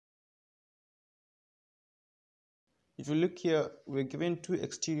If you look here, we're given two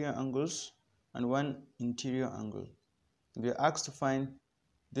exterior angles and one interior angle. We're asked to find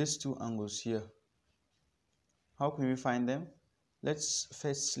these two angles here. How can we find them? Let's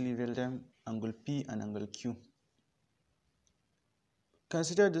firstly label them angle P and angle Q.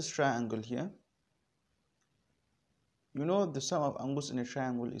 Consider this triangle here. You know the sum of angles in a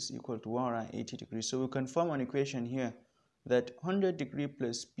triangle is equal to 180 degrees. So we can form an equation here that 100 degree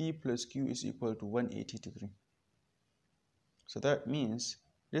plus P plus Q is equal to 180 degree. So that means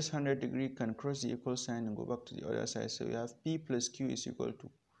this 100 degree can cross the equal sign and go back to the other side. So we have P plus Q is equal to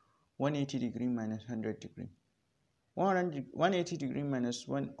 180 degree minus 100 degree. 180 degree minus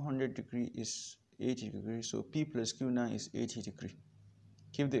 100 degree is 80 degrees. So P plus Q now is 80 degree.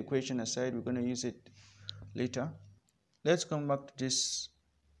 Keep the equation aside. We're going to use it later. Let's come back to this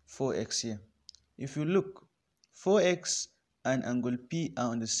 4x here. If you look, 4x and angle P are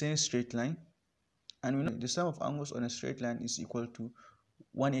on the same straight line, and we know the sum of angles on a straight line is equal to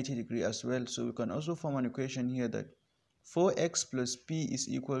 180 degree as well. So we can also form an equation here that 4x plus P is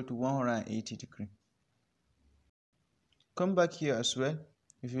equal to 180 degree. Come back here as well.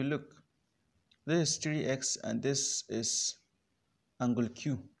 If you look, this is 3x and this is angle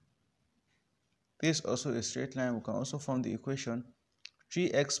Q. This is also a straight line. We can also form the equation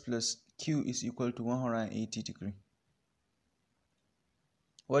 3x plus Q is equal to 180 degree.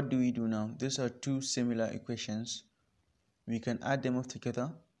 What do we do now? These are two similar equations. We can add them up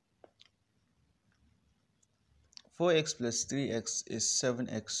together. 4x plus 3x is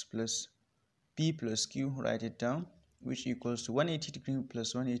 7x plus P plus Q, write it down, which equals to 180 degree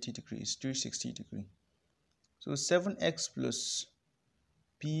plus 180 degree is 360 degree. So 7x plus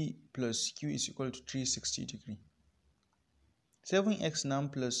P plus Q is equal to 360 degree. 7x now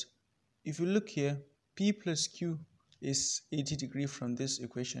plus, if you look here, P plus Q is 80 degree from this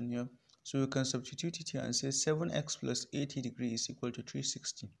equation here. So you can substitute it here and say 7x plus 80 degree is equal to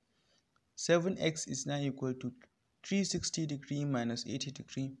 360. 7x is now equal to 360 degree minus 80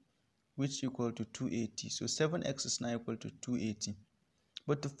 degree, which is equal to 280. So 7x is now equal to 280.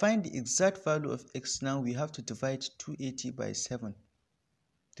 But to find the exact value of x now, we have to divide 280 by 7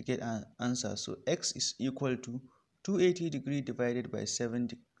 to get an answer. So x is equal to 280 degree divided by 7.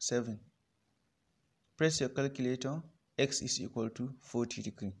 Press your calculator. X is equal to 40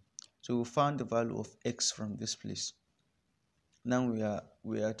 degree. So we found the value of x from this place. Now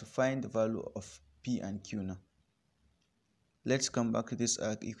we are to find the value of P and Q now. Let's come back to this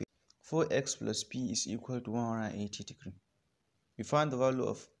equation. 4x plus P is equal to 180 degree. We found the value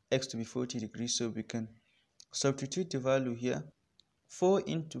of x to be 40 degrees, so we can substitute the value here. 4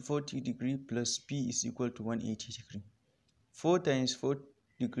 into 40 degree plus P is equal to 180 degree. 4 times 40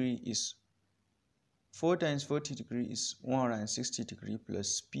 degree is 160 degree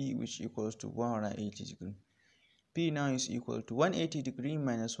plus P, which equals to 180 degree. P now is equal to 180 degree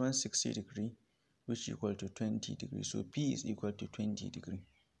minus 160 degree, which is equal to 20 degree. So P is equal to 20 degree.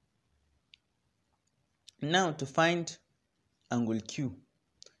 Now to find angle Q,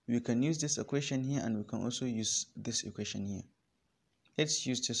 we can use this equation here and we can also use this equation here. Let's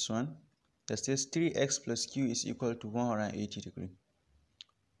use this one. That says 3x plus Q is equal to 180 degree.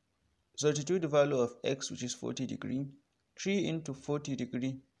 Substitute the value of x, which is 40 degree. 3 into 40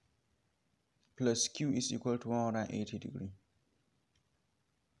 degree plus Q is equal to 180 degree.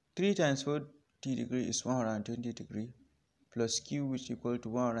 3 times 40 degree is 120 degree plus Q, which is equal to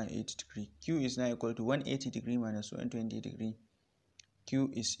 180 degree. Q is now equal to 180 degree minus 120 degree.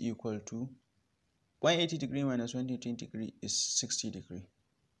 Q is equal to 180 degree minus 120 degree is 60 degree.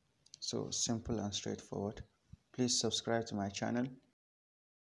 So simple and straightforward. Please subscribe to my channel.